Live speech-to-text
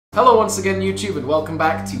Hello once again YouTube and welcome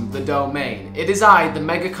back to The Domain. It is I, the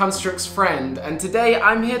Mega Construx friend, and today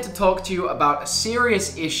I'm here to talk to you about a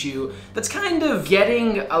serious issue that's kind of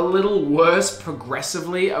getting a little worse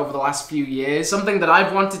progressively over the last few years. Something that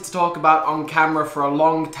I've wanted to talk about on camera for a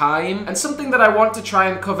long time, and something that I want to try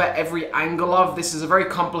and cover every angle of. This is a very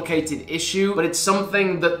complicated issue, but it's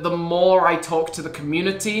something that the more I talk to the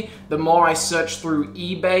community, the more I search through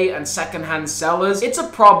eBay and secondhand sellers, it's a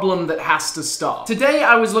problem that has to stop. Today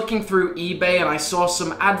I was looking through eBay and I saw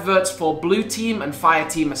some adverts for Blue Team and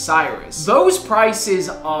Fireteam Osiris. Those prices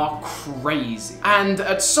are crazy. And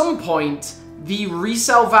at some point, the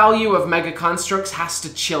resale value of Mega Construx has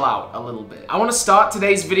to chill out a little bit. I want to start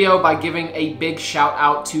today's video by giving a big shout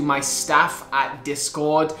out to my staff at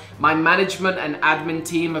Discord. My management and admin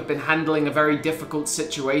team have been handling a very difficult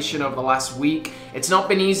situation over the last week. It's not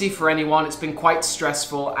been easy for anyone, it's been quite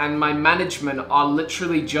stressful, and my management are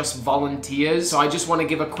literally just volunteers. So I just want to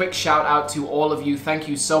give a quick shout out to all of you. Thank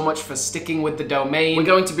you so much for sticking with the domain. We're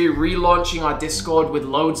going to be relaunching our Discord with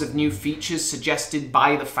loads of new features suggested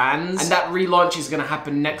by the fans, and that relaunch is going to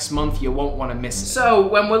happen next month. You won't want to miss it. So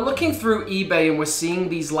when we're looking through eBay and we're seeing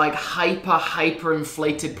these like hyper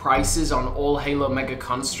inflated prices on all Halo Mega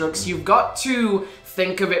Construx, you've got to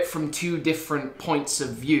think of it from two different points of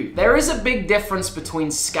view. There is a big difference between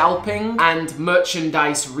scalping and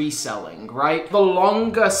merchandise reselling, right? The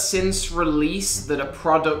longer since release that a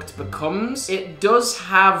product becomes, it does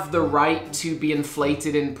have the right to be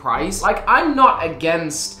inflated in price. Like, I'm not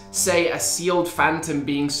against, say, a sealed Phantom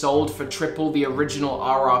being sold for triple the original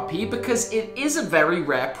RRP because it is a very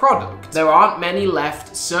rare product. There aren't many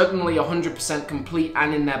left, certainly 100% complete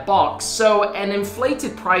and in their box, so an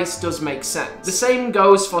inflated price does make sense. The same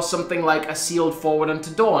goes for something like a sealed Forward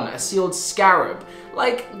Unto Dawn, a sealed Scarab.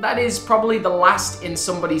 Like, that is probably the last in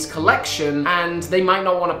somebody's collection, and they might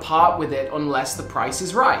not want to part with it unless the price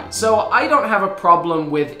is right. So I don't have a problem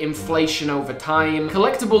with inflation over time.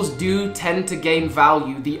 Collectibles do tend to gain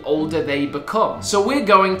value the older they become. So we're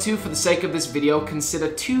going to, for the sake of this video, consider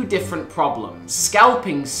two different problems: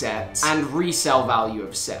 scalping sets and resale value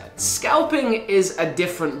of sets. Scalping is a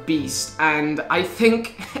different beast, and I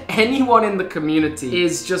think anyone in the community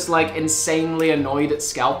is just like insanely annoyed at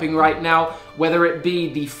scalping right now. Whether it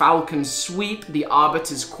be the Falcon Sweep, the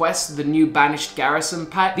Arbiter's Quest, the new Banished Garrison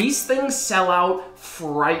pack, these things sell out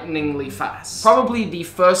frighteningly fast. Probably the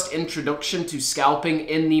first introduction to scalping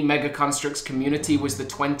in the Mega Construx community was the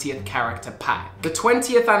 20th character pack. The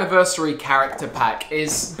 20th anniversary character pack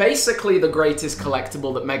is basically the greatest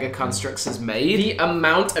collectible that Mega Construx has made. The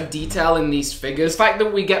amount of detail in these figures, the fact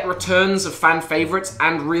that we get returns of fan favorites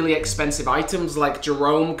and really expensive items like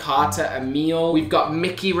Jerome, Carter, Emil. We've got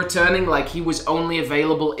Mickey returning like he was only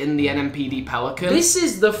available in the NMPD Pelican. This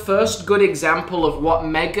is the first good example of what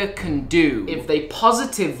Mega can do if they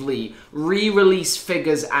positively re-release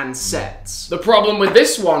figures and sets. The problem with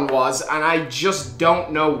this one was, and I just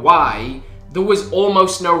don't know why, there was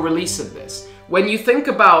almost no release of this. When you think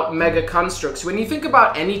about Mega Construx, when you think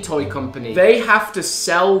about any toy company, they have to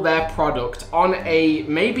sell their product on a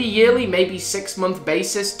maybe yearly, maybe 6-month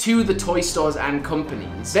basis to the toy stores and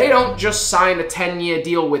companies. They don't just sign a 10-year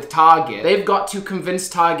deal with Target. They've got to convince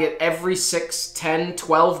Target every 6, 10,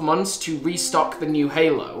 12 months to restock the new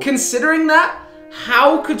Halo. Considering that,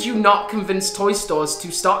 how could you not convince toy stores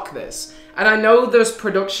to stock this? And I know there's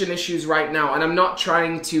production issues right now, and I'm not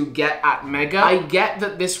trying to get at Mega. I get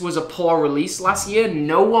that this was a poor release last year.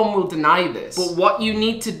 No one will deny this. But what you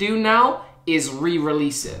need to do now is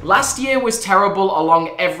re-release it. Last year was terrible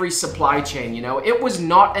along every supply chain, you know? It was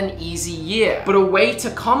not an easy year. But a way to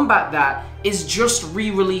combat that is just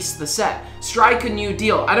re-release the set. Strike a new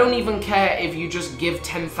deal. I don't even care if you just give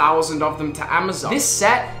 10,000 of them to Amazon. This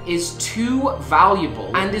set is too valuable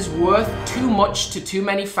and is worth too much to too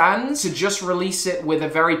many fans to just release it with a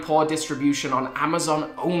very poor distribution on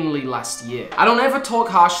Amazon only last year. I don't ever talk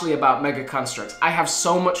harshly about Mega Construx. I have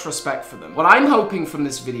so much respect for them. What I'm hoping from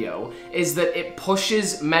this video is that it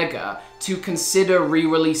pushes Mega to consider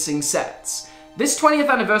re-releasing sets. This 20th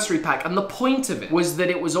anniversary pack, and the point of it was that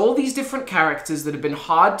it was all these different characters that have been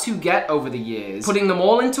hard to get over the years, putting them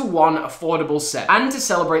all into one affordable set, and to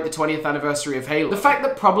celebrate the 20th anniversary of Halo. The fact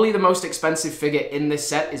that probably the most expensive figure in this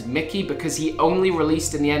set is Mickey because he only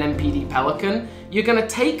released in the NMPD Pelican, you're gonna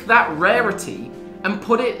take that rarity and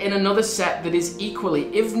put it in another set that is equally,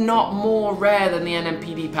 if not more rare than the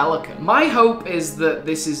NMPD Pelican. My hope is that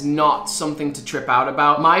this is not something to trip out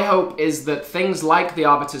about. My hope is that things like the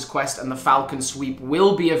Arbiter's Quest and the Falcon Sweep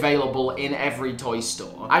will be available in every toy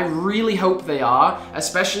store. I really hope they are,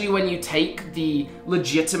 especially when you take the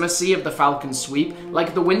legitimacy of the Falcon Sweep.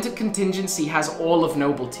 Like, the Winter Contingency has all of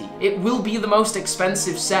Nobility. It will be the most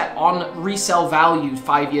expensive set on resale value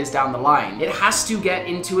 5 years down the line. It has to get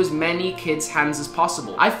into as many kids' hands as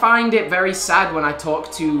possible. I find it very sad when I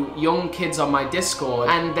talk to young kids on my Discord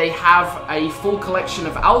and they have a full collection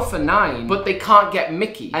of Alpha 9, but they can't get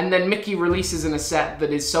Mickey. And then Mickey releases in a set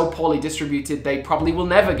that is so poorly distributed, they probably will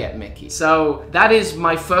never get Mickey. So that is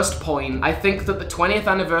my first point. I think that the 20th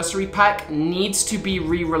anniversary pack needs to be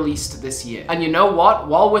re-released this year. And you know what?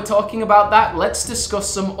 While we're talking about that, let's discuss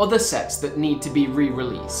some other sets that need to be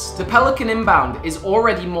re-released. The Pelican Inbound is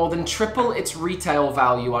already more than triple its retail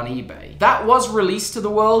value on eBay. That was released to the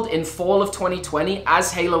world in fall of 2020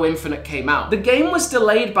 as Halo Infinite came out. The game was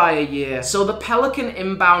delayed by a year, so the Pelican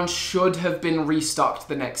Inbound should have been restocked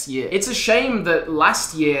the next year. It's a shame that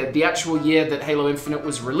last year, the actual year that Halo Infinite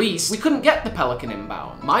was released, we couldn't get the Pelican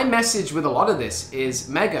Inbound. My message with a lot of this is,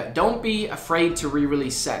 Mega, don't be afraid to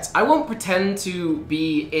re-release sets. I won't pretend to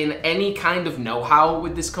be in any kind of know-how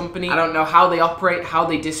with this company. I don't know how they operate, how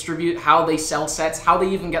they distribute, how they sell sets, how they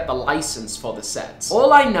even get the license for the sets.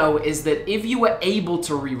 All I know is that if you were able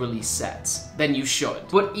to re-release sets, then you should.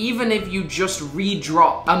 But even if you just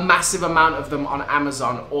re-drop a massive amount of them on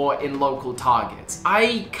Amazon or in local Targets,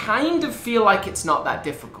 I kind of feel like it's not that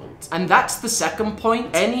difficult. And that's the second point.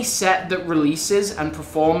 Any set that releases and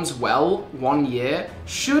performs well 1 year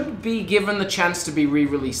should be given the chance to be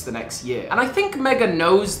re-released the next year. And I think Mega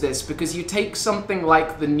knows this because you take something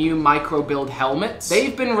like the new micro build helmets.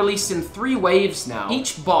 They've been released in 3 waves now.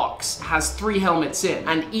 Each box has 3 helmets in,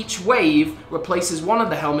 and each wave replaces one of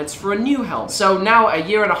the helmets for a new helmet. So now, a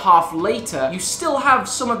year and a half later, you still have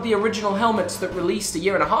some of the original helmets that released a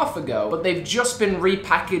year and a half ago, but they've just been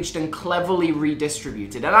repackaged and cleverly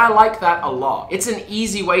redistributed, and I like that a lot. It's an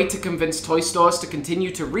easy way to convince toy stores to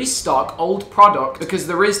continue to restock old product because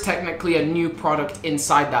there is technically a new product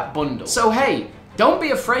inside that bundle. So hey, don't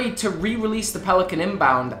be afraid to re-release the Pelican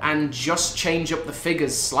Inbound and just change up the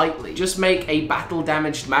figures slightly. Just make a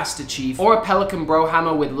battle-damaged Master Chief or a Pelican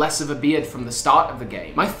Brohammer with less of a beard from the start of the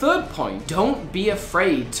game. My third point, don't be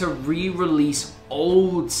afraid to re-release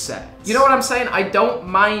old sets. You know what I'm saying? I don't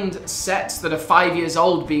mind sets that are 5 years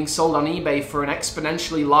old being sold on eBay for an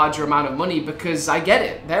exponentially larger amount of money because I get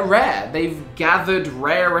it. They're rare. They've gathered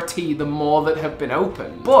rarity the more that have been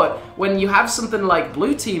opened. But when you have something like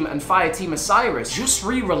Blue Team and Fireteam Osiris, just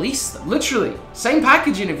re-release them. Literally, same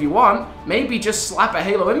packaging if you want. Maybe just slap a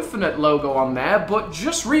Halo Infinite logo on there, but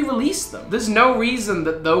just re-release them. There's no reason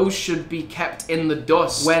that those should be kept in the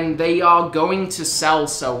dust when they are going to sell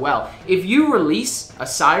so well. If you release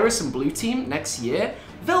Osiris and Blue Team next year,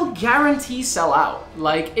 they'll guarantee sell out.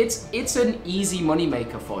 Like, it's an easy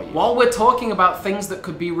moneymaker for you. While we're talking about things that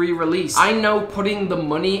could be re-released, I know putting the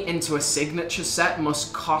money into a signature set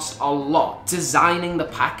must cost a lot. Designing the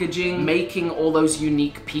packaging, making all those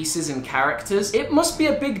unique pieces and characters, it must be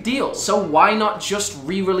a big deal. So why not just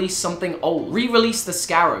re-release something old? Re-release the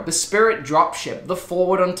Scarab, the Spirit Dropship, the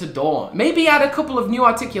Forward Unto Dawn. Maybe add a couple of new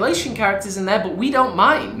articulation characters in there, but we don't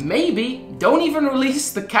mind. Maybe don't even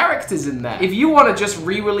release the characters in there. If you want to just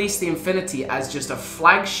re-release the Infinity as just a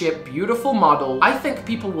flagship, beautiful model, I think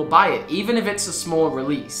people will buy it, even if it's a small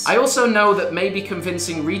release. I also know that maybe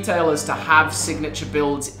convincing retailers to have signature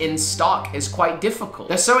builds in stock is quite difficult.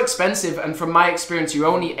 They're so expensive, and from my experience, you're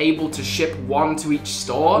only able to ship 1 to each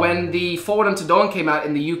store. When the Forward Unto Dawn came out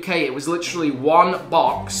in the UK, it was literally 1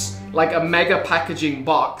 box, like a mega packaging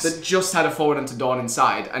box that just had a Forward Unto Dawn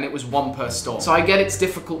inside, and it was 1 per store. So I get it's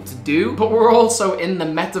difficult to do, but we're also in the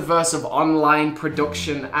metaverse of online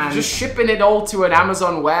production, and just shipping it all to an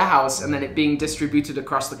Amazon warehouse and then it being distributed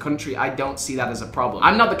across the country, I don't see that as a problem.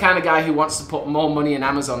 I'm not the kind of guy who wants to put more money in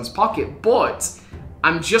Amazon's pocket, but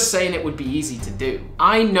I'm just saying it would be easy to do.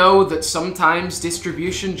 I know that sometimes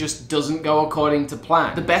distribution just doesn't go according to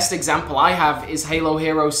plan. The best example I have is Halo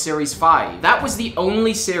Heroes Series 5. That was the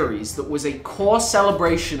only series that was a core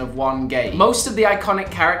celebration of one game. Most of the iconic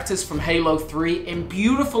characters from Halo 3 in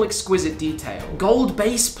beautiful, exquisite detail. Gold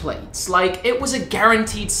base plates, like it was a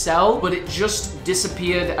guaranteed sell, but it just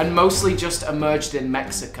disappeared and mostly just emerged in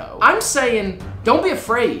Mexico. I'm saying, don't be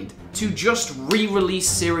afraid to just re-release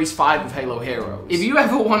Series 5 of Halo Heroes. If you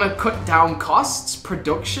ever want to cut down costs,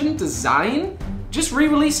 production, design, just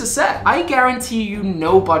re-release a set. I guarantee you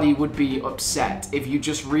nobody would be upset if you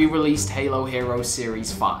just re-released Halo Heroes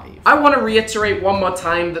Series 5. I want to reiterate one more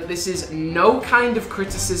time that this is no kind of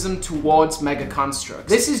criticism towards Mega Construx.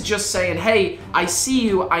 This is just saying, hey, I see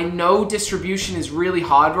you, I know distribution is really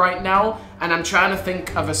hard right now, and I'm trying to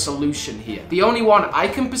think of a solution here. The only one I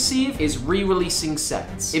can perceive is re-releasing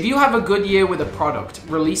sets. If you have a good year with a product,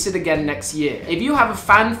 release it again next year. If you have a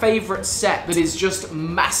fan favorite set that is just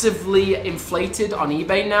massively inflated on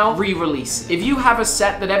eBay now, re-release it. If you have a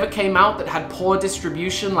set that ever came out that had poor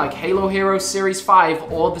distribution like Halo Heroes Series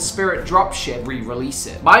 5 or the Spirit dropship, re-release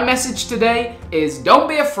it. My message today is don't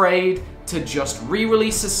be afraid to just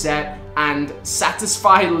re-release a set and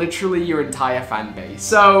satisfy literally your entire fan base.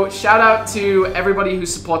 So shout out to everybody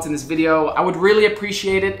who's supporting this video. I would really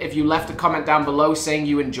appreciate it if you left a comment down below saying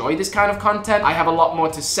you enjoy this kind of content. I have a lot more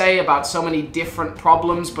to say about so many different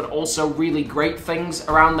problems, but also really great things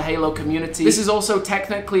around the Halo community. This is also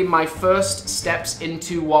technically my first steps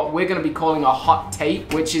into what we're gonna be calling a hot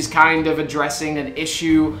take, which is kind of addressing an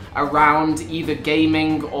issue around either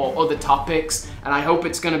gaming or other topics. And I hope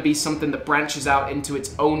it's gonna be something that branches out into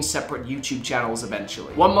its own separate YouTube channels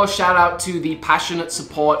eventually. One more shout out to the passionate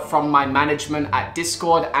support from my management at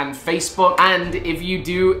Discord and Facebook. And if you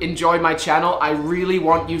do enjoy my channel, I really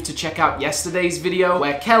want you to check out yesterday's video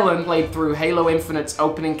where Kellen played through Halo Infinite's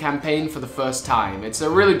opening campaign for the first time. It's a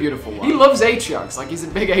really beautiful one. He loves Aatrox, like he's a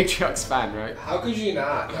big Aatrox fan, right? How could you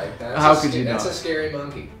not? Like that's How could you not? That's a scary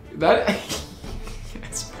monkey.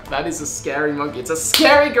 That is a scary monkey. It's a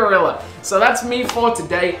scary gorilla. So that's me for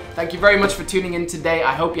today. Thank you very much for tuning in today.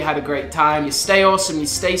 I hope you had a great time. You stay awesome. You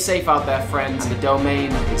stay safe out there, friends. And the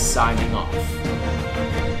Domain is signing off.